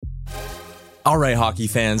All right, hockey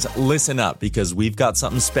fans, listen up because we've got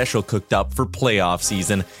something special cooked up for playoff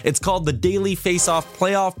season. It's called the Daily Face-Off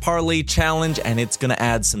Playoff Parlay Challenge, and it's going to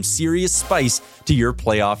add some serious spice to your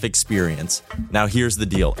playoff experience. Now, here's the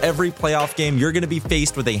deal. Every playoff game, you're going to be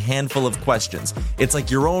faced with a handful of questions. It's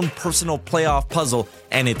like your own personal playoff puzzle,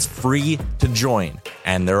 and it's free to join.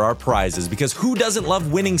 And there are prizes, because who doesn't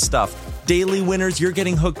love winning stuff? Daily winners, you're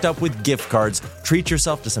getting hooked up with gift cards. Treat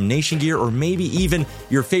yourself to some Nation gear or maybe even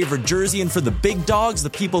your favorite jersey. And for the big dogs, the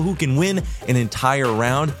people who can win an entire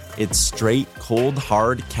round, it's straight, cold,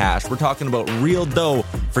 hard cash. We're talking about real dough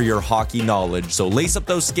for your hockey knowledge. So lace up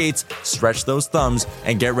those skates, stretch those thumbs,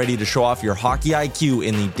 and get ready to show off your hockey IQ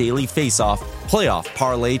in the Daily Face-Off Playoff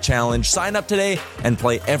Parlay Challenge. Sign up today and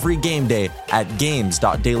play every game day at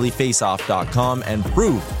games.dailyfaceoff.com and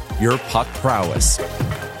prove your puck prowess.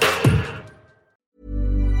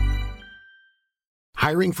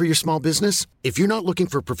 Hiring for your small business? If you're not looking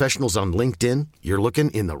for professionals on LinkedIn, you're looking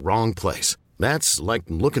in the wrong place. That's like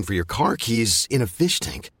looking for your car keys in a fish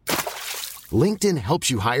tank. LinkedIn helps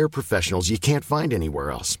you hire professionals you can't find anywhere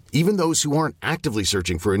else, even those who aren't actively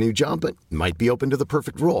searching for a new job but might be open to the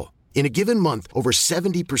perfect role. In a given month, over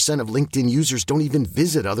 70% of LinkedIn users don't even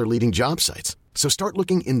visit other leading job sites. So start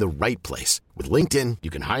looking in the right place. With LinkedIn, you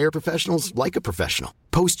can hire professionals like a professional.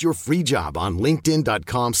 Post your free job on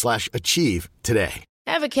linkedin.com/achieve today.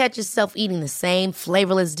 Ever catch yourself eating the same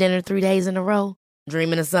flavorless dinner 3 days in a row?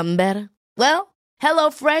 Dreaming of something better? Well,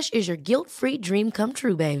 HelloFresh is your guilt-free dream come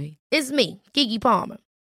true, baby. It's me, Keke Palmer.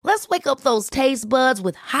 Let's wake up those taste buds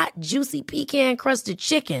with hot, juicy pecan-crusted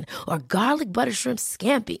chicken or garlic butter shrimp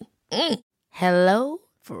scampi. Hello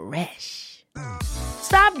Fresh.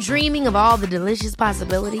 Stop dreaming of all the delicious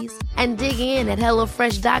possibilities and dig in at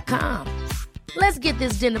HelloFresh.com. Let's get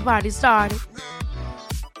this dinner party started.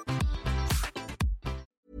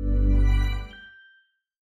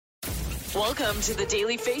 Welcome to the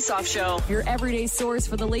Daily Face-Off Show. Your everyday source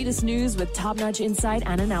for the latest news with top-notch insight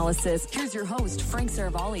and analysis. Here's your host, FranK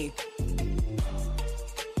Seravalli.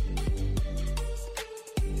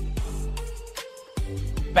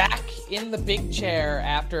 Back in the big chair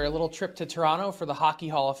after a little trip to Toronto for the Hockey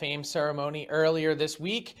Hall of Fame ceremony earlier this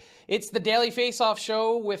week. It's the Daily Face-Off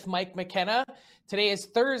Show with McKenna. Today is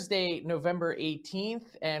Thursday, November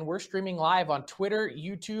 18th, and we're streaming live on Twitter,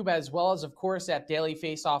 YouTube, as well as, of course, at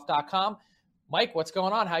dailyfaceoff.com. Mike, what's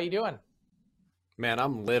going on? How you doing? Man,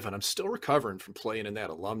 I'm living. I'm still recovering from playing in that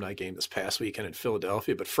alumni game this past weekend in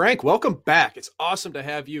Philadelphia. But FranK, welcome back. It's awesome to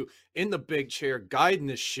have you in the big chair guiding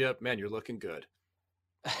this ship. Man, you're looking good.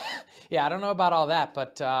 Yeah, I don't know about all that,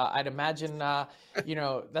 but I'd imagine,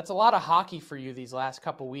 that's a lot of hockey for you these last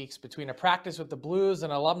couple weeks between a practice with the Blues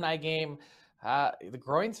and an alumni game. The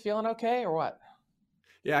groin's feeling okay or what?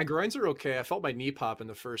 Yeah, groins are okay. I felt my knee pop in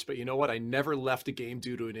the first, but you know what? I never left a game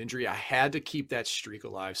due to an injury. I had to keep that streak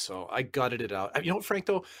alive, so I gutted it out. You know what, FranK,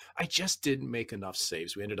 though? I just didn't make enough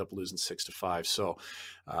saves. We ended up losing 6-5, so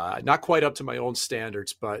not quite up to my own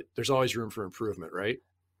standards, but there's always room for improvement, right?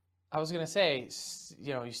 I was going to say,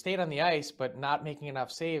 you stayed on the ice, but not making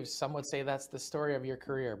enough saves. Some would say that's the story of your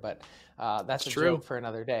career, but that's a joke for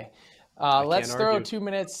another day. Let's throw 2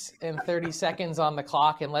 minutes and 30 seconds on the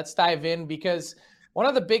clock, and let's dive in because one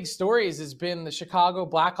of the big stories has been the Chicago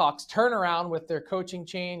Blackhawks turnaround with their coaching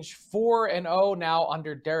change, 4-0 now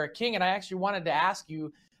under Derek King. And I actually wanted to ask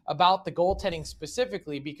you about the goaltending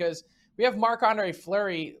specifically because we have Marc-Andre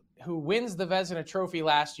Fleury, who wins the Vezina Trophy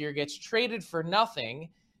last year, gets traded for nothing,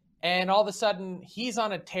 and all of a sudden he's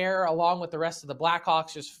on a tear along with the rest of the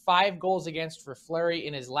Blackhawks, just 5 goals against for Fleury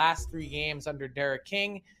in his last 3 games under Derek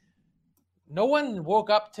King. No one woke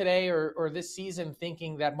up today or this season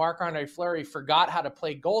thinking that Marc-Andre Fleury forgot how to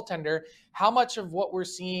play goaltender. How much of what we're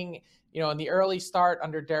seeing, in the early start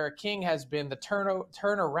under Derek King has been the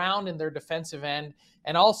turnaround in their defensive end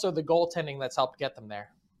and also the goaltending that's helped get them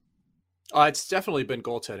there? It's definitely been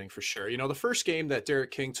goaltending for sure. The first game that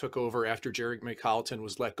Derek King took over after Jerry McCallton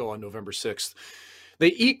was let go on November 6th, they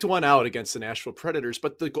eked one out against the Nashville Predators,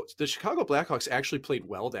 but the Chicago Blackhawks actually played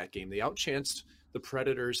well that game. They outchanced the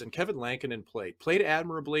Predators, and Kevin Lankinen played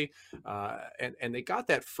admirably, and they got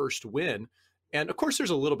that first win. And of course, there's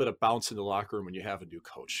a little bit of bounce in the locker room when you have a new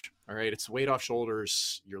coach. All right, it's weight off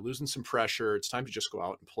shoulders. You're losing some pressure. It's time to just go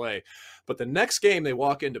out and play. But the next game, they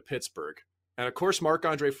walk into Pittsburgh, and of course,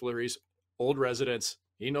 Marc-Andre Fleury's old residence.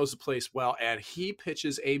 He knows the place well, and he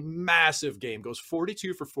pitches a massive game, goes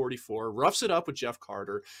 42 for 44, roughs it up with Jeff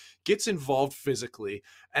Carter, gets involved physically,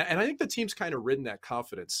 and I think the team's kind of ridden that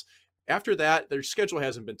confidence. After that, their schedule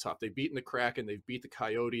hasn't been tough. They've beaten the Kraken, they've beat the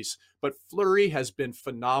Coyotes, but Fleury has been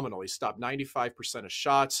phenomenal. He stopped 95% of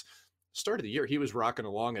shots. start of the year, he was rocking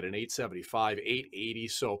along at an 875, 880.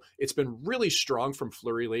 So it's been really strong from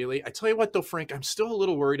Fleury lately. I tell you what, though, Frank, I'm still a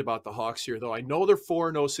little worried about the Hawks here, though. I know they're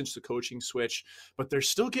 4-0 since the coaching switch, but they're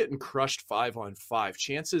still getting crushed 5-on-5.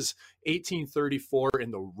 Chances 18-34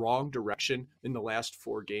 in the wrong direction in the last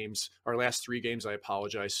 4 games, or last 3 games, I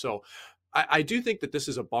apologize. So I do think that this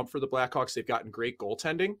is a bump for the Blackhawks. They've gotten great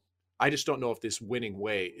goaltending. I just don't know if this winning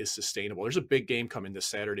way is sustainable. There's a big game coming this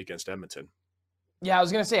Saturday against Edmonton. Yeah, I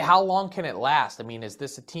was going to say, how long can it last? I mean, is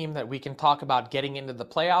this a team that we can talk about getting into the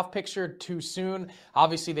playoff picture too soon?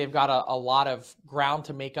 Obviously, they've got a lot of ground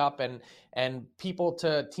to make up and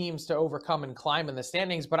teams to overcome and climb in the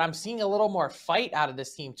standings, but I'm seeing a little more fight out of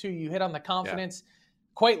this team too. You hit on the confidence,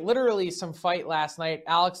 quite literally some fight last night.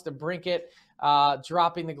 Alex DeBrincat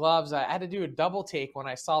dropping the gloves. I had to do a double take when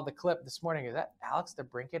I saw the clip this morning. Is that Alex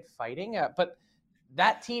DeBrincat fighting? But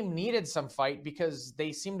that team needed some fight because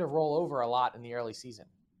they seemed to roll over a lot in the early season.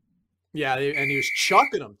 Yeah, and he was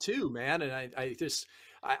chucking them too, man. And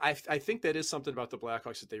I think that is something about the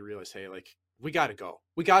Blackhawks that they realize, hey, like, we got to go.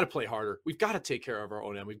 We got to play harder. We've got to take care of our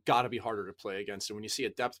own end. We've got to be harder to play against. And when you see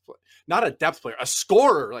not a depth player, a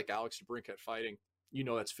scorer like Alex DeBrincat fighting, you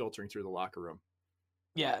know that's filtering through the locker room.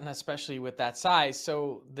 Yeah, and especially with that size.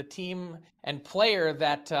 So the team and player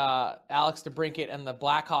that Alex DeBrincat and the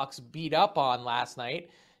Blackhawks beat up on last night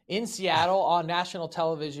in Seattle on national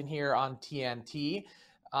television here on TNT,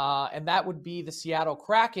 and that would be the Seattle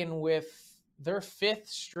Kraken with their 5th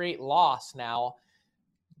straight loss now.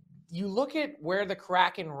 You look at where the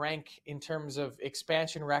Kraken rank in terms of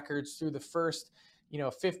expansion records through the first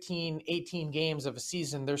 15, 18 games of a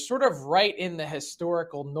season. They're sort of right in the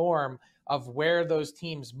historical norm of where those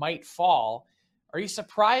teams might fall. Are you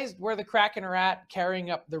surprised where the Kraken are at, carrying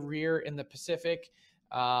up the rear in the Pacific?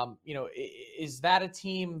 Is that a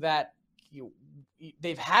team that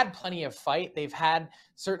they've had plenty of fight? They've had,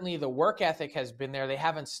 certainly the work ethic has been there. They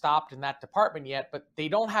haven't stopped in that department yet, but they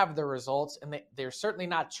don't have the results, and they're certainly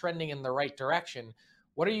not trending in the right direction.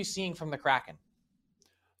 What are you seeing from the Kraken?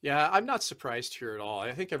 Yeah, I'm not surprised here at all.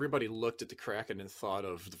 I think everybody looked at the Kraken and thought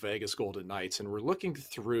of the Vegas Golden Knights, and we're looking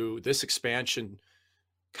through this expansion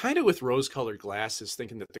kind of with rose-colored glasses,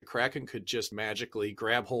 thinking that the Kraken could just magically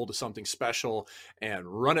grab hold of something special and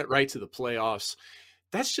run it right to the playoffs.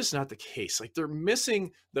 That's just not the case. Like, they're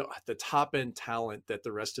missing the top-end talent that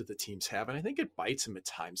the rest of the teams have, and I think it bites them at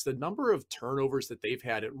times. The number of turnovers that they've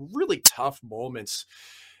had at really tough moments,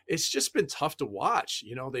 it's just been tough to watch,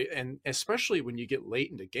 and especially when you get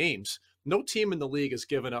late into games. No team in the league has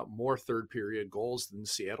given up more third period goals than the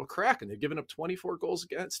Seattle Kraken. They've given up 24 goals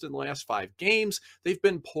against in the last 5 games. They've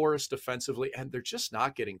been porous defensively, and they're just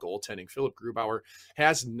not getting goaltending. Philip Grubauer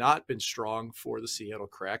has not been strong for the Seattle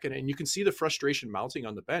Kraken, and you can see the frustration mounting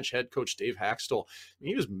on the bench. Head coach Dave Haxtell,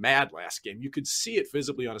 he was mad last game. You could see it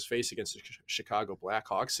visibly on his face against the Chicago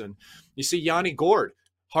Blackhawks. And you see Yanni Gourde,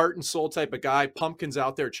 heart and soul type of guy, pumpkins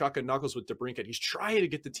out there chucking knuckles with DeBrincat. He's trying to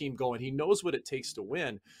get the team going. He knows what it takes to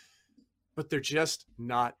win, but they're just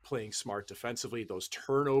not playing smart defensively. Those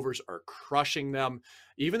turnovers are crushing them.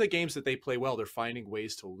 Even the games that they play well, they're finding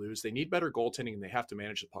ways to lose. They need better goaltending, and they have to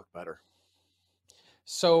manage the puck better.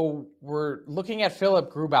 So we're looking at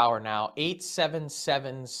Philip Grubauer now,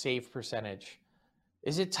 877 save percentage.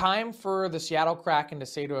 Is it time for the Seattle Kraken to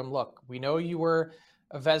say to him, look, we know you were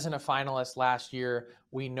a Vezina finalist last year.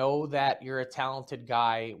 We know that you're a talented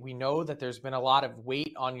guy. We know that there's been a lot of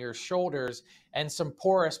weight on your shoulders and some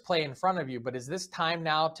porous play in front of you. But is this time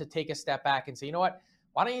now to take a step back and say, you know what?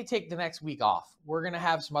 Why don't you take the next week off? We're going to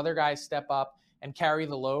have some other guys step up and carry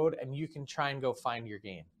the load, and you can try and go find your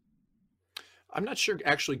game. I'm not sure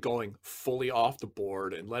actually going fully off the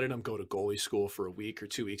board and letting him go to goalie school for a week or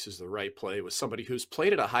 2 weeks is the right play with somebody who's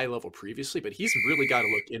played at a high level previously, but he's really got to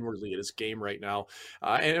look inwardly at his game right now.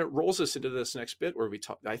 And it rolls us into this next bit where we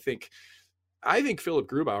talk. I think Philip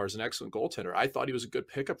Grubauer is an excellent goaltender. I thought he was a good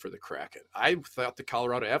pickup for the Kraken. I thought the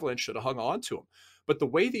Colorado Avalanche should have hung on to him. But the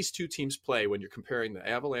way these two teams play when you're comparing the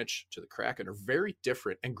Avalanche to the Kraken are very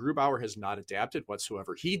different, and Grubauer has not adapted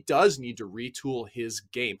whatsoever. He does need to retool his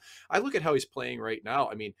game. I look at how he's playing right now.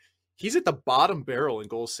 I mean, he's at the bottom barrel in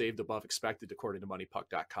goals saved above expected, according to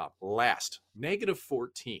MoneyPuck.com. Last,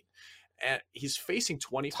 -14. And he's facing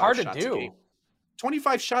 25 shots a game.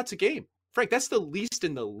 25 shots a game. Frank, that's the least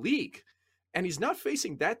in the league. and he's not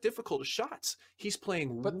facing that difficult of shots. He's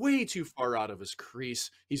playing way too far out of his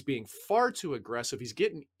crease. He's being far too aggressive. He's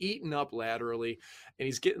getting eaten up laterally, and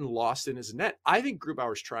he's getting lost in his net. I think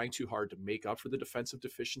Grubauer's trying too hard to make up for the defensive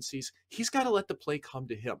deficiencies. He's got to let the play come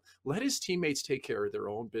to him. Let his teammates take care of their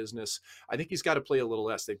own business. I think he's got to play a little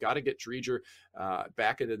less. They've got to get Driedger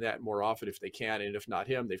back into that more often if they can, and if not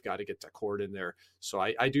him, they've got to get Decord in there. So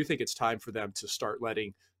I do think it's time for them to start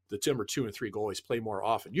letting the number 2 and 3 goalies play more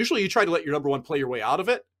often. Usually you try to let your number 1 play your way out of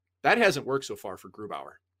it. That hasn't worked so far for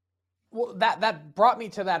Grubauer. Well, that brought me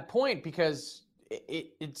to that point, because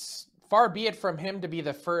it's far be it from him to be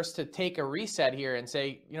the first to take a reset here and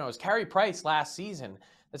say, you know, as Carey Price last season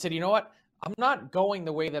that said, you know what, I'm not going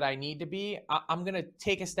the way that I need to be. I'm going to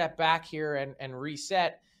take a step back here and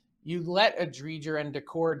reset. You let a Driedger and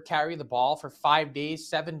Decord carry the ball for 5 days,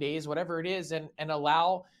 7 days, whatever it is, and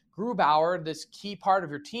allow Grubauer, this key part of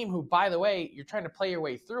your team, who, by the way, you're trying to play your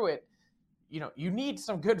way through it. You know, you need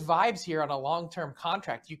some good vibes here on a long-term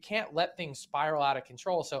contract. You can't let things spiral out of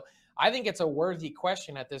control. So I think it's a worthy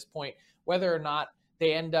question at this point, whether or not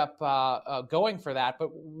they end up going for that.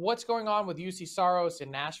 But what's going on with UC Saros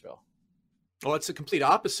in Nashville? Well, it's the complete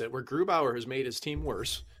opposite, where Grubauer has made his team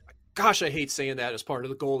worse. Gosh, I hate saying that as part of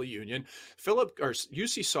the goalie union.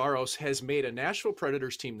 UC Saros has made a Nashville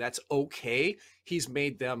Predators team that's okay. He's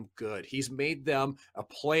made them good. He's made them a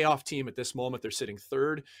playoff team at this moment. They're sitting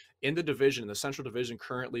 3rd in the division, in the Central Division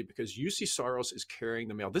currently, because UC Saros is carrying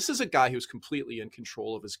the mail. This is a guy who's completely in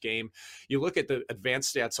control of his game. You look at the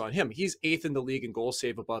advanced stats on him. He's 8th in the league in goal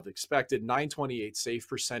save above expected, .928 save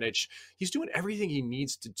percentage. He's doing everything he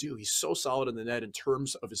needs to do. He's so solid in the net in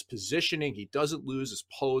terms of his positioning. He doesn't lose his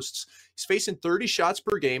posts. He's facing 30 shots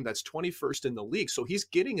per game. That's 21st in the league. So he's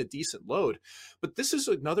getting a decent load. But this is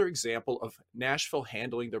another example of Nashville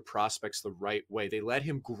handling their prospects the right way. They let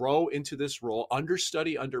him grow into this role,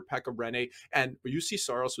 understudy under Pekka Rinne, and UC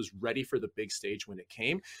Saros was ready for the big stage when it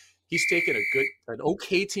came. He's taken an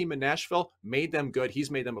okay team in Nashville, made them good.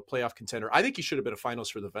 He's made them a playoff contender. I think he should have been a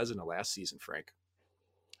finalist for the Vezina last season, Frank.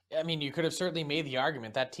 I mean, you could have certainly made the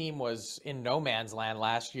argument. That team was in no man's land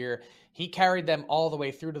last year. He carried them all the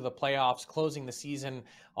way through to the playoffs, closing the season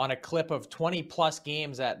on a clip of 20-plus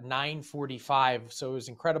games at .945. So it was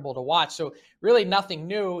incredible to watch. So really nothing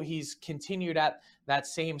new. He's continued at that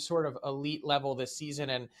same sort of elite level this season,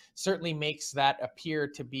 and certainly makes that appear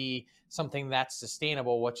to be something that's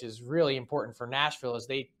sustainable, which is really important for Nashville, as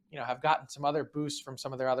they, you know, have gotten some other boosts from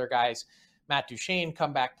some of their other guys. Matt Duchene,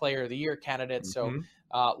 comeback player of the year candidate. So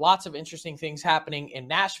lots of interesting things happening in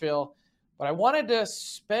Nashville. But I wanted to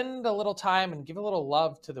spend a little time and give a little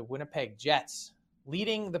love to the Winnipeg Jets,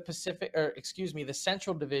 leading the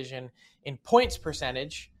Central Division in points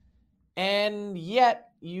percentage. And yet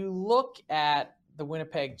you look at the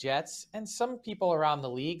Winnipeg Jets, and some people around the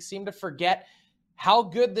league seem to forget how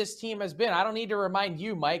good this team has been. I don't need to remind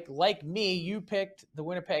you, Mike. Like me, you picked the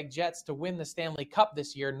Winnipeg Jets to win the Stanley Cup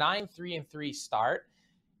this year, 9-3-3 start.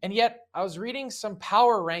 And yet I was reading some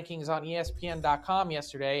power rankings on ESPN.com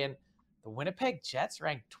yesterday, and the Winnipeg Jets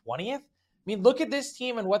ranked 20th. I mean, look at this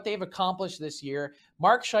team and what they've accomplished this year.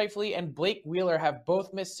 Mark Scheifele and Blake Wheeler have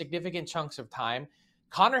both missed significant chunks of time.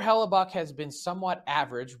 Connor Hellebuck has been somewhat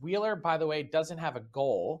average. Wheeler, by the way, doesn't have a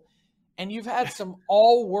goal. And you've had some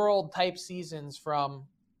all-world type seasons from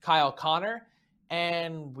Kyle Connor.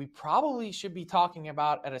 And we probably should be talking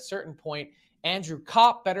about, at a certain point, Andrew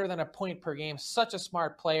Kopp, better than a point per game. Such a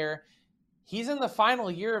smart player. He's in the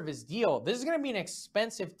final year of his deal. This is going to be an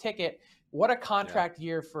expensive ticket. What a contract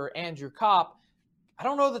year for Andrew Kopp. I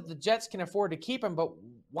don't know that the Jets can afford to keep him, but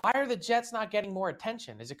why are the Jets not getting more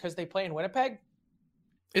attention? Is it because they play in Winnipeg?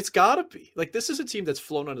 It's gotta be. Like, this is a team that's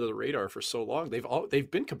flown under the radar for so long. They've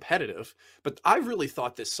been competitive, but I really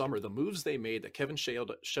thought this summer the moves they made, that Kevin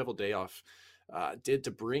Cheveldayoff did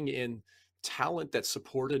to bring in talent that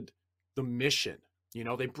supported the mission. You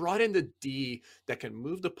know, they brought in the D that can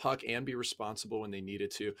move the puck and be responsible when they needed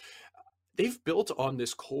to. They've built on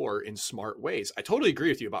this core in smart ways. I totally agree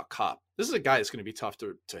with you about Kopp. This is a guy that's going to be tough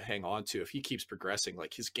to hang on to if he keeps progressing.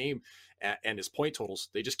 Like, his game and his point totals,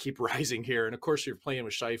 they just keep rising here. And of course, you're playing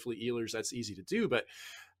with Scheifele, Ehlers, that's easy to do. But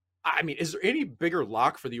I mean, is there any bigger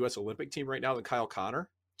lock for the U.S. Olympic team right now than Kyle Connor?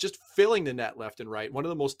 Just filling the net left and right. One of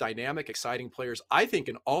the most dynamic, exciting players, I think,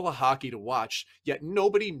 in all of hockey to watch, yet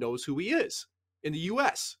nobody knows who he is in the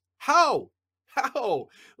U.S. How?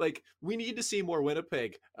 Like, we need to see more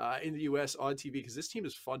Winnipeg in the U.S. on TV, because this team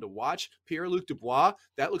is fun to watch. Pierre-Luc Dubois,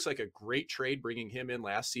 that looks like a great trade, bringing him in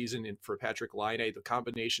last season for Patrick Laine. The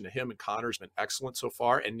combination of him and Connor's been excellent so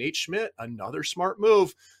far. And Nate Schmidt, another smart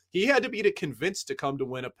move. He had to be convinced to come to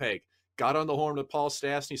Winnipeg. got on the horn with Paul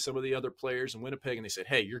Stastny, some of the other players in Winnipeg, and they said,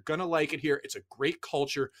 hey, you're going to like it here. It's a great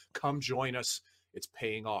culture. Come join us. It's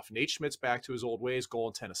paying off. Nate Schmidt's back to his old ways, goal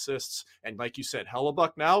and 10 assists. And like you said,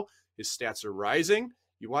 Hellebuck now, his stats are rising.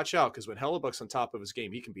 You watch out, because when Hellebuck's on top of his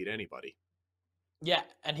game, he can beat anybody. Yeah,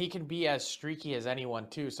 and he can be as streaky as anyone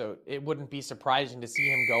too, so it wouldn't be surprising to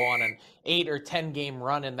see him go on an 8 or 10 game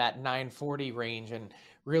run in that 940 range and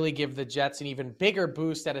really give the Jets an even bigger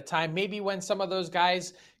boost at a time. Maybe when some of those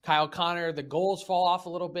guys, Kyle Connor, the goals fall off a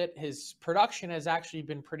little bit, his production has actually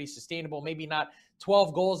been pretty sustainable. Maybe not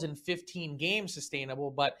 12 goals in 15 games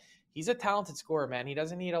sustainable, but he's a talented scorer, man. He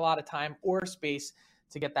doesn't need a lot of time or space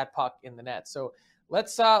to get that puck in the net. So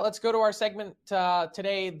let's go to our segment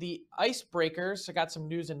today, the Icebreakers. I got some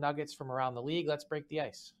news and nuggets from around the league. Let's break the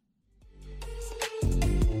ice.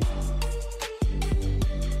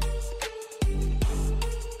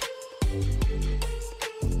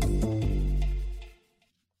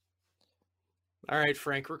 All right,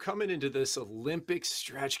 Frank, we're coming into this Olympic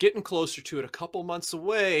stretch, getting closer to it, a couple months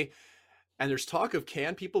away. And there's talk of,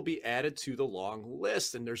 can people be added to the long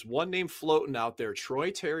list? And there's one name floating out there,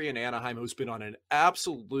 Troy Terry in Anaheim, who's been on an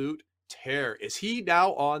absolute tear. Is he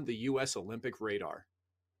now on the U.S. Olympic radar?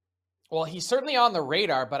 Well, he's certainly on the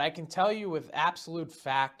radar, but I can tell you with absolute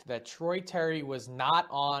fact that Troy Terry was not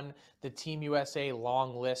on the Team USA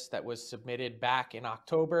long list that was submitted back in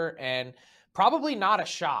October, and probably not a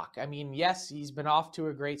shock. I mean, yes, he's been off to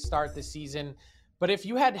a great start this season, but if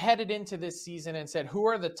you had headed into this season and said, who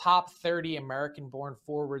are the top 30 American-born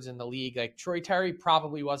forwards in the league, like Troy Terry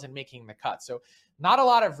probably wasn't making the cut. So not a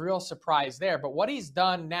lot of real surprise there. But what he's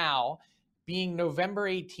done now, being November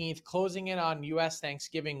 18th, closing in on U.S.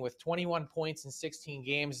 Thanksgiving with 21 points in 16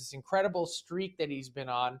 games, this incredible streak that he's been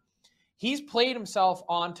on, he's played himself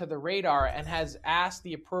onto the radar and has asked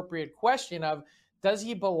the appropriate question of, does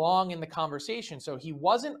he belong in the conversation? So he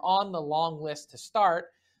wasn't on the long list to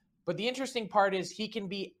start. But the interesting part is he can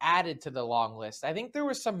be added to the long list. I think there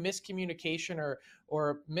was some miscommunication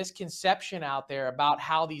or misconception out there about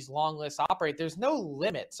how these long lists operate. There's no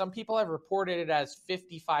limit. Some people have reported it as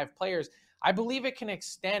 55 players. I believe it can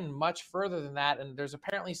extend much further than that. And there's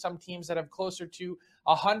apparently some teams that have closer to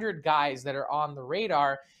 100 guys that are on the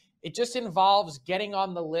radar. It just involves getting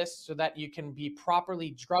on the list so that you can be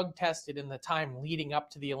properly drug tested in the time leading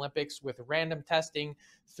up to the Olympics with random testing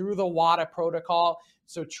through the WADA protocol.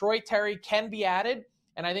 So Troy Terry can be added.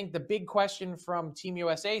 And I think the big question from Team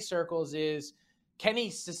USA circles is, can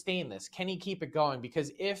he sustain this? Can he keep it going?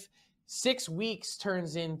 Because if 6 weeks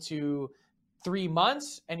turns into 3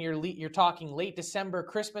 months and you're talking late December,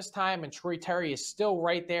 Christmas time, and Troy Terry is still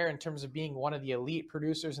right there in terms of being one of the elite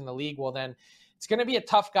producers in the league, well, then it's going to be a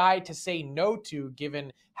tough guy to say no to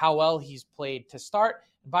given how well he's played to start.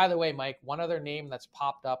 And by the way, Mike, one other name that's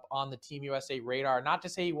popped up on the Team USA radar, not to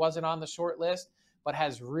say he wasn't on the short list, but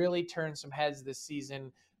has really turned some heads this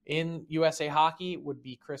season in USA hockey, would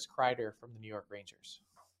be Chris Kreider from the New York Rangers.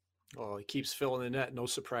 Well, he keeps filling the net. No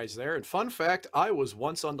surprise there. And fun fact, I was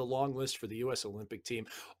once on the long list for the U.S. Olympic team,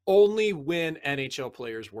 only when NHL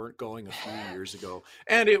players weren't going a few years ago.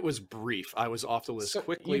 And it was brief. I was off the list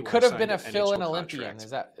quickly. You could have been a fill-in Olympian.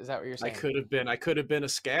 Is that what you're saying? I could have been a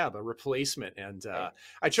scab, a replacement. And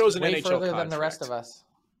I chose an NHL contract. Way further than the rest of us.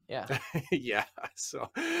 Yeah. Yeah. So,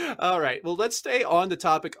 all right. Well, let's stay on the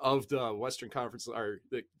topic of the Western Conference, or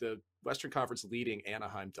the Western Conference leading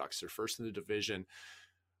Anaheim Ducks. They're first in the division.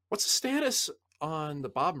 What's the status on the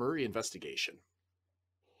Bob Murray investigation?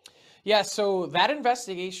 Yeah, so that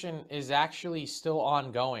investigation is actually still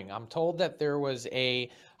ongoing. I'm told that there was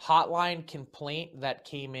a hotline complaint that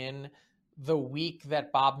came in the week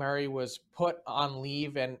that Bob Murray was put on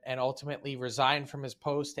leave and ultimately resigned from his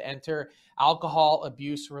post to enter alcohol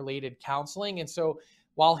abuse-related counseling. And so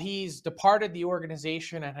while he's departed the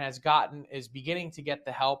organization and is beginning to get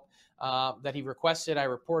the help that he requested, I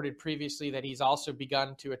reported previously that he's also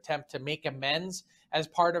begun to attempt to make amends as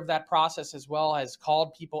part of that process, as well as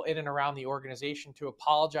called people in and around the organization to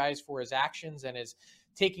apologize for his actions and is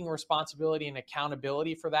taking responsibility and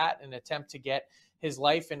accountability for that in an attempt to get his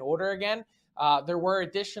life in order again. There were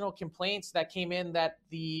additional complaints that came in that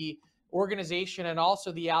the organization and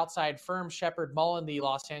also the outside firm, Shepard Mullen, the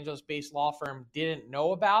Los Angeles-based law firm, didn't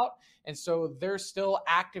know about. And so they're still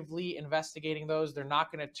actively investigating those. They're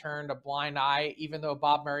not going to turn a blind eye, even though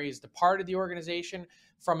Bob Murray has departed the organization,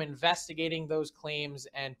 from investigating those claims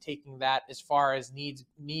and taking that as far as need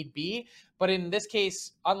be. But in this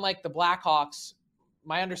case, unlike the Blackhawks,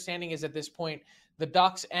 my understanding is at this point, the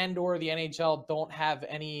Ducks and or the NHL don't have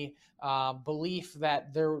any belief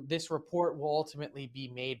that this report will ultimately be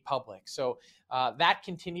made public. So that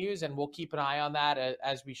continues, and we'll keep an eye on that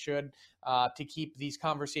as we should to keep these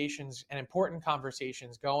conversations and important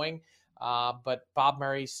conversations going. But Bob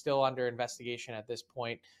Murray's still under investigation at this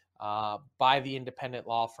point by the independent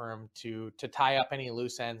law firm to tie up any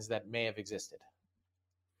loose ends that may have existed.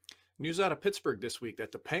 News out of Pittsburgh this week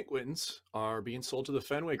that the Penguins are being sold to the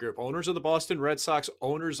Fenway Group. Owners of the Boston Red Sox,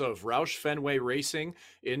 owners of Roush Fenway Racing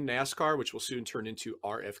in NASCAR, which will soon turn into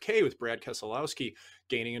RFK, with Brad Keselowski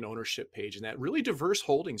gaining an ownership page, and that really diverse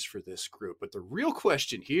holdings for this group. But the real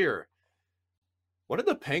question here, what did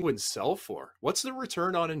the Penguins sell for? What's the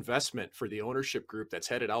return on investment for the ownership group that's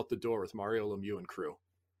headed out the door with Mario Lemieux and crew?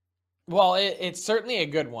 Well, it's certainly a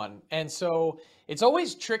good one. And so it's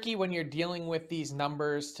always tricky when you're dealing with these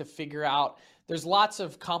numbers to figure out. There's lots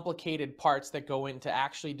of complicated parts that go into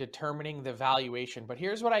actually determining the valuation. But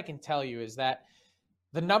here's what I can tell you is that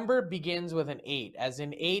the number begins with an 8, as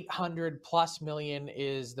in 800 plus million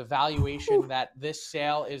is the valuation that this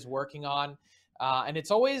sale is working on. And it's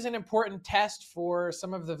always an important test for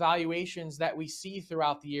some of the valuations that we see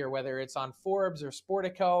throughout the year, whether it's on Forbes or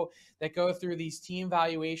Sportico that go through these team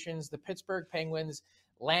valuations. The Pittsburgh Penguins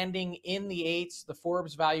landing in the 8s. The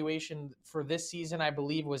Forbes valuation for this season, I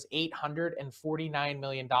believe, was $849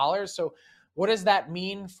 million. So what does that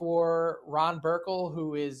mean for Ron Burkle,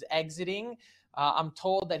 who is exiting? I'm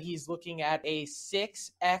told that he's looking at a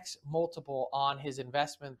 6x multiple on his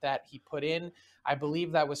investment that he put in. I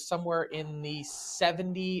believe that was somewhere in the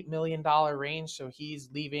 $70 million range. So he's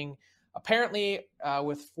leaving apparently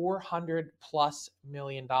with $400+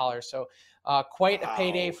 million. So quite a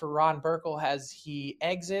payday for Ron Burkle as he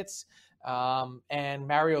exits. And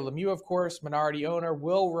Mario Lemieux, of course, minority owner,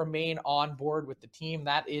 will remain on board with the team.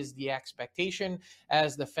 That is the expectation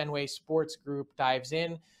as the Fenway Sports Group dives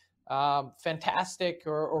in. Fantastic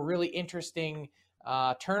or really interesting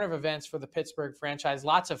turn of events for the Pittsburgh franchise.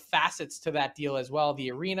 Lots of facets to that deal as well.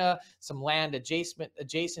 The arena, some land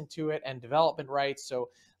adjacent to it, and development rights. So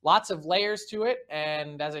lots of layers to it.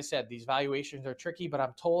 And as I said, these valuations are tricky, but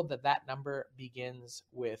I'm told that number begins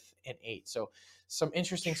with an 8. So some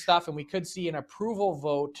interesting stuff. And we could see an approval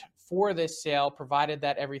vote for this sale, provided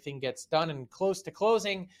that everything gets done and close to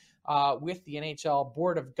closing. With the NHL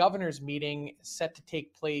Board of Governors meeting set to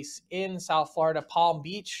take place in South Florida, Palm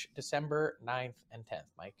Beach, December 9th and 10th,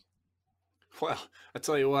 Mike. Well, I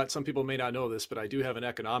tell you what, some people may not know this, but I do have an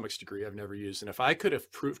economics degree I've never used. And if I could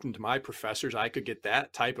have proven to my professors I could get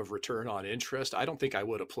that type of return on interest, I don't think I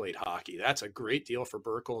would have played hockey. That's a great deal for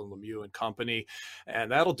Burkle and Lemieux and company.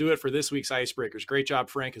 And that'll do it for this week's Icebreakers. Great job,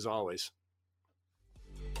 Frank, as always.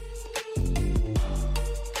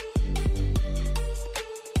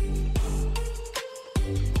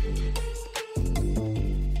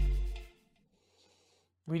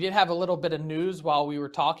 We did have a little bit of news while we were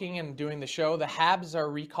talking and doing the show. The Habs are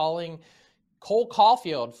recalling Cole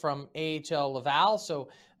Caulfield from AHL Laval. So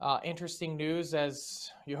interesting news, as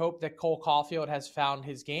you hope that Cole Caulfield has found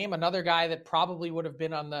his game. Another guy that probably would have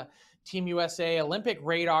been on the Team USA Olympic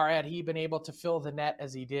radar had he been able to fill the net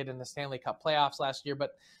as he did in the Stanley Cup playoffs last year.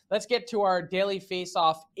 But let's get to our daily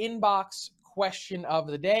face-off inbox question of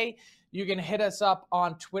the day. You can hit us up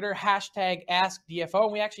on Twitter, #AskDFO.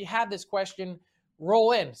 And we actually had this question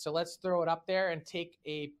roll in. So let's throw it up there and take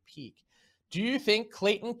a peek. Do you think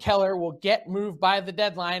Clayton Keller will get moved by the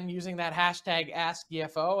deadline using that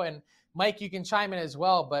 #AskDFO? And Mike, you can chime in as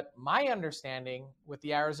well. But my understanding with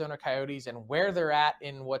the Arizona Coyotes and where they're at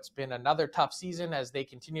in what's been another tough season as they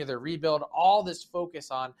continue their rebuild, all this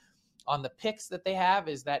focus on the picks that they have,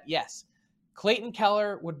 is that, yes, Clayton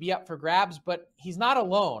Keller would be up for grabs, but he's not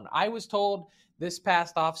alone. I was told this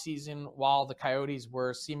past offseason, while the Coyotes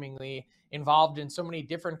were seemingly involved in so many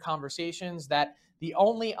different conversations, that the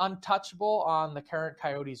only untouchable on the current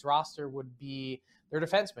Coyotes roster would be their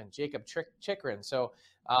defenseman, Jacob Chychrun. So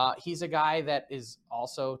he's a guy that is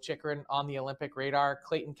also Chychrun on the Olympic radar.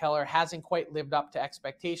 Clayton Keller hasn't quite lived up to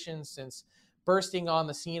expectations since bursting on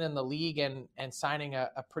the scene in the league and signing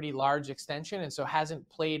a pretty large extension, and so hasn't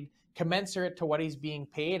played commensurate to what he's being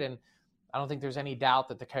paid. And I don't think there's any doubt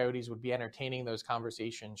that the Coyotes would be entertaining those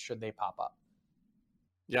conversations should they pop up.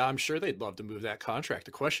 Yeah, I'm sure they'd love to move that contract.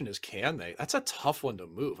 The question is, can they? That's a tough one to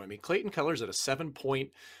move. I mean, Clayton Keller's at a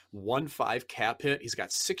 7.15 cap hit. He's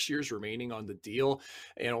got 6 years remaining on the deal.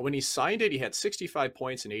 And when he signed it, he had 65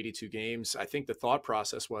 points in 82 games. I think the thought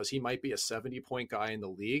process was he might be a 70-point guy in the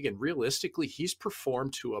league. And realistically, he's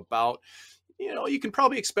performed to about you can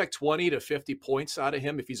probably expect 20 to 50 points out of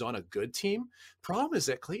him if he's on a good team. Problem is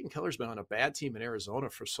that Clayton Keller's been on a bad team in Arizona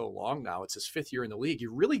for so long now. It's his 5th year in the league.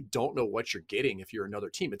 You really don't know what you're getting if you're another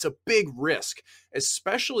team. It's a big risk,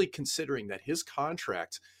 especially considering that his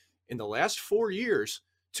contract in the last 4 years,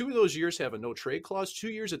 2 of those years have a no trade clause, 2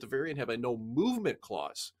 years at the very end have a no movement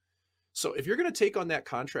clause. So if you're going to take on that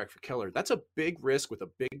contract for Keller, that's a big risk with a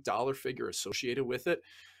big dollar figure associated with it.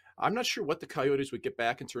 I'm not sure what the Coyotes would get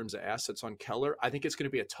back in terms of assets on Keller. I think it's going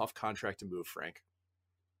to be a tough contract to move, Frank.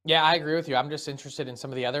 Yeah, I agree with you. I'm just interested in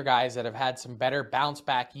some of the other guys that have had some better bounce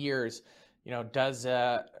back years. Does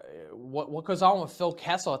what goes on with Phil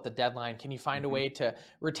Kessel at the deadline? Can you find a way to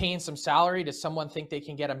retain some salary? Does someone think they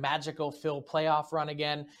can get a magical Phil playoff run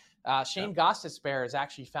again? Shane Gostisbehere has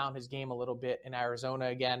actually found his game a little bit in Arizona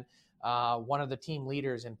again. One of the team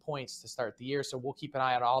leaders in points to start the year. So we'll keep an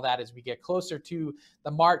eye on all that as we get closer to the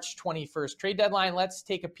March 21st trade deadline. Let's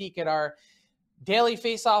take a peek at our daily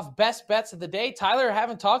face-off best bets of the day. Tyler, I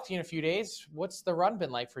haven't talked to you in a few days. What's the run been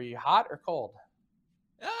like for you? Hot or cold?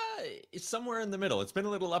 It's somewhere in the middle. It's been a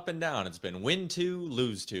little up and down. It's been win 2,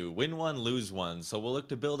 lose 2, win 1, lose 1. So we'll look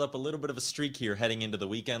to build up a little bit of a streak here heading into the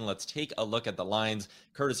weekend. Let's take a look at the lines,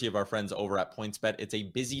 courtesy of our friends over at PointsBet. It's a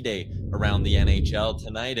busy day around the NHL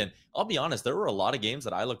tonight. And I'll be honest, there were a lot of games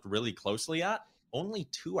that I looked really closely at. Only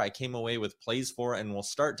 2 I came away with plays for, and we'll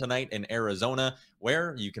start tonight in Arizona,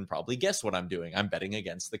 where you can probably guess what I'm doing. I'm betting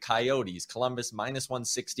against the Coyotes. Columbus minus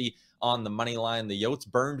 160 on the money line. The Yotes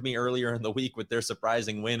burned me earlier in the week with their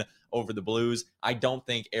surprising win over the Blues. I don't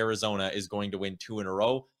think Arizona is going to win 2 in a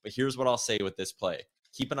row, but here's what I'll say with this play.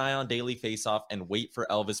 Keep an eye on daily faceoff and wait for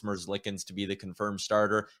Elvis Merzlikins to be the confirmed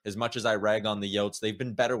starter. As much as I rag on the Yotes, they've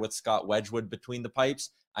been better with Scott Wedgwood between the pipes.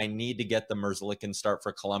 I need to get the Merzlikins start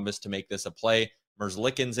for Columbus to make this a play.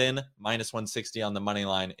 Merzlikins in, minus 160 on the money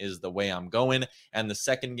line is the way I'm going. And the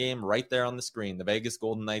second game right there on the screen, the Vegas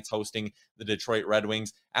Golden Knights hosting the Detroit Red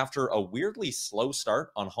Wings. After a weirdly slow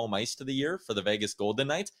start on home ice to the year for the Vegas Golden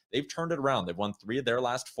Knights, they've turned it around. They've won 3 of their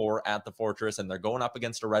last 4 at the Fortress, and they're going up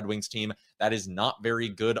against a Red Wings team that is not very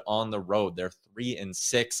good on the road. They're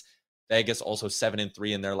 3-6. Vegas also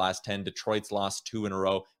 7-3 in their last 10. Detroit's lost 2 in a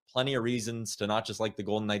row. Plenty of reasons to not just like the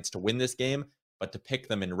Golden Knights to win this game, but to pick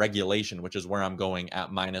them in regulation, which is where I'm going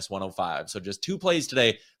at minus 105. So just 2 plays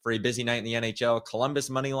today for a busy night in the NHL. Columbus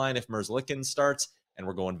money line if Merzlikins starts, and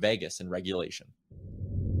we're going Vegas in regulation.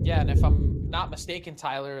 Yeah, and if I'm not mistaken,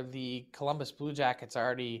 Tyler, the Columbus Blue Jackets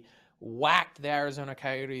already whacked the Arizona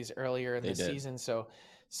Coyotes earlier in the season, so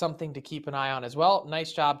something to keep an eye on as well.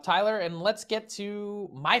 Nice job, Tyler. And let's get to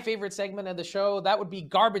my favorite segment of the show. That would be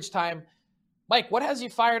garbage time. Mike, what has you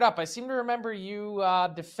fired up? I seem to remember you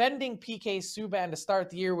defending PK Subban to start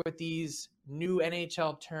the year with these new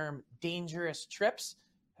NHL term, dangerous trips.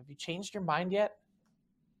 Have you changed your mind yet?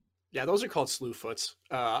 Yeah, those are called slew foots.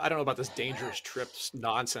 I don't know about this dangerous trips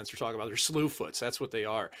nonsense we're talking about. They're slew foots. That's what they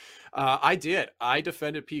are. I did. I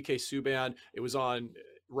defended PK Subban. It was on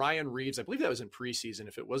Ryan Reeves. I believe that was in preseason.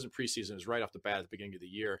 If it wasn't preseason, it was right off the bat at the beginning of the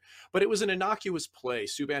year. But it was an innocuous play.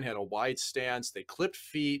 Subban had a wide stance. They clipped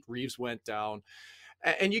feet. Reeves went down.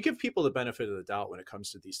 And you give people the benefit of the doubt when it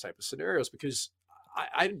comes to these type of scenarios, because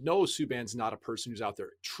I know Subban's not a person who's out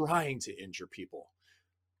there trying to injure people.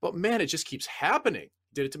 But man, it just keeps happening.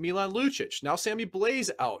 Did it to Milan Lucic. Now Sammy Blais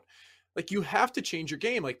out. Like, you have to change your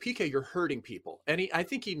game. Like, PK, you're hurting people. And I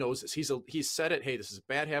think he knows this. He's said it, hey, this is a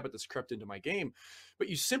bad habit that's crept into my game. But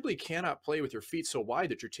you simply cannot play with your feet so wide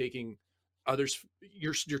that you're taking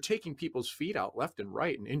you're taking people's feet out left and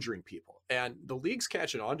right and injuring people. And the league's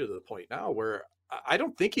catching on to the point now where I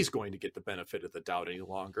don't think he's going to get the benefit of the doubt any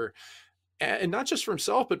longer. And not just for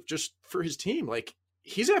himself, but just for his team. Like,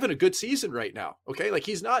 he's having a good season right now. Okay. Like,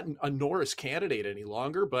 he's not a Norris candidate any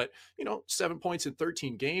longer, but 7 points in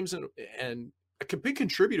 13 games and a big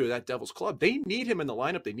contributor to that Devils club. They need him in the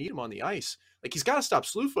lineup. They need him on the ice. Like, he's got to stop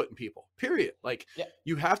slew footing people, period. Like,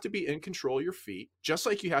 You have to be in control of your feet, just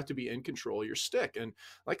like you have to be in control of your stick. And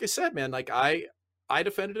like I said, man, like I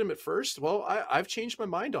defended him at first. Well, I've changed my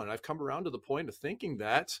mind on it. I've come around to the point of thinking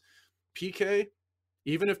that PK,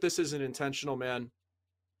 even if this isn't intentional, man,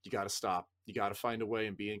 you got to stop. You got to find a way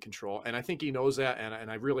and be in control. And I think he knows that. And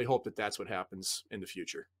I really hope that that's what happens in the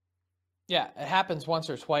future. Yeah, it happens once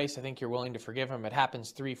or twice. I think you're willing to forgive him. It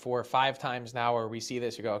happens 3, 4, 5 times now where we see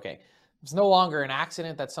this. You go, okay, it's no longer an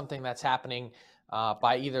accident. That's something that's happening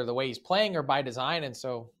by either the way he's playing or by design. And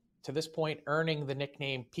so to this point, earning the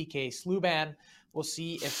nickname PK Sluban. We'll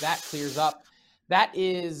see if that clears up. That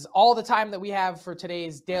is all the time that we have for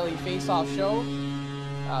today's Daily Face-Off show.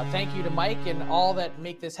 Thank you to Mike and all that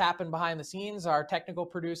make this happen behind the scenes. Our technical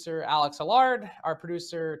producer, Alex Allard, our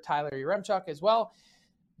producer, Tyler Yaremchuk as well.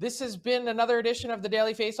 This has been another edition of the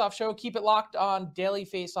Daily Faceoff Show. Keep it locked on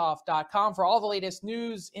dailyfaceoff.com for all the latest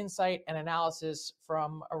news, insight, and analysis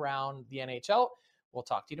from around the NHL. We'll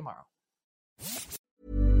talk to you tomorrow.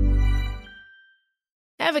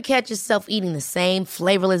 Ever catch yourself eating the same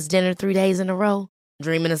flavorless dinner 3 days in a row?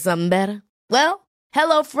 Dreaming of something better? Well,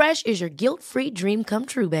 HelloFresh is your guilt-free dream come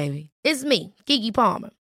true, baby. It's me, Keke Palmer.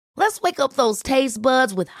 Let's wake up those taste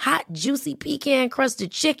buds with hot, juicy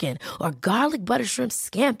pecan-crusted chicken or garlic butter shrimp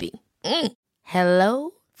scampi.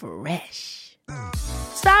 Hello Fresh.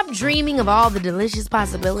 Stop dreaming of all the delicious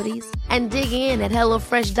possibilities and dig in at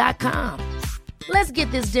HelloFresh.com. Let's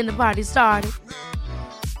get this dinner party started.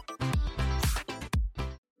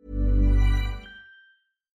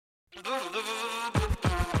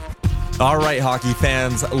 All right, hockey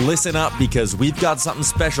fans, listen up because we've got something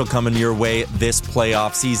special coming your way this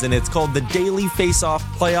playoff season. It's called the Daily Faceoff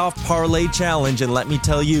Playoff Parlay Challenge, and let me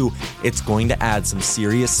tell you, it's going to add some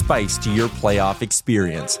serious spice to your playoff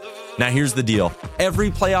experience. Now, here's the deal.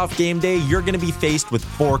 Every playoff game day, you're going to be faced with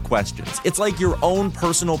 4 questions. It's like your own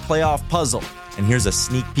personal playoff puzzle. And here's a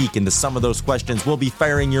sneak peek into some of those questions we'll be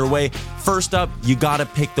firing your way. First up, you got to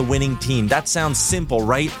pick the winning team. That sounds simple,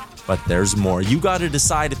 right? But there's more. You got to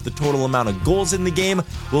decide if the total amount of goals in the game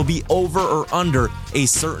will be over or under a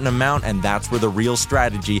certain amount, and that's where the real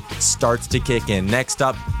strategy starts to kick in. Next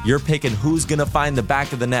up, you're picking who's going to find the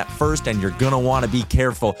back of the net first, and you're going to want to be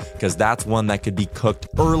careful because that's one that could be cooked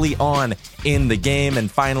early on in the game. And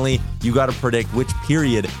finally, you got to predict which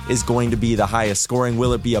period is going to be the highest scoring.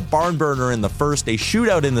 Will it be a barn burner in the first, a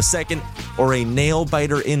shootout in the second, or a nail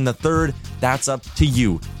biter in the third? That's up to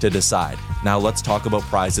you to decide. Now let's talk about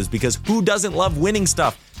prizes, because who doesn't love winning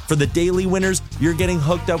stuff? For the daily winners, you're getting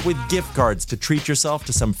hooked up with gift cards to treat yourself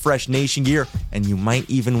to some fresh Nation gear, and you might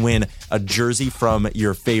even win a jersey from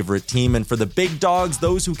your favorite team. And for the big dogs,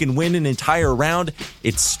 those who can win an entire round,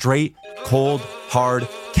 it's straight, cold, hard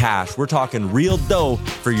cash. We're talking real dough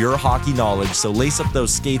for your hockey knowledge. So lace up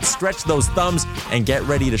those skates, stretch those thumbs, and get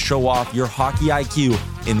ready to show off your hockey IQ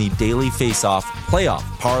in the Daily Faceoff Playoff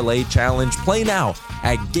Parlay Challenge. Play now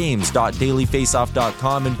at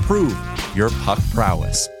games.dailyfaceoff.com and prove your puck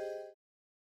prowess.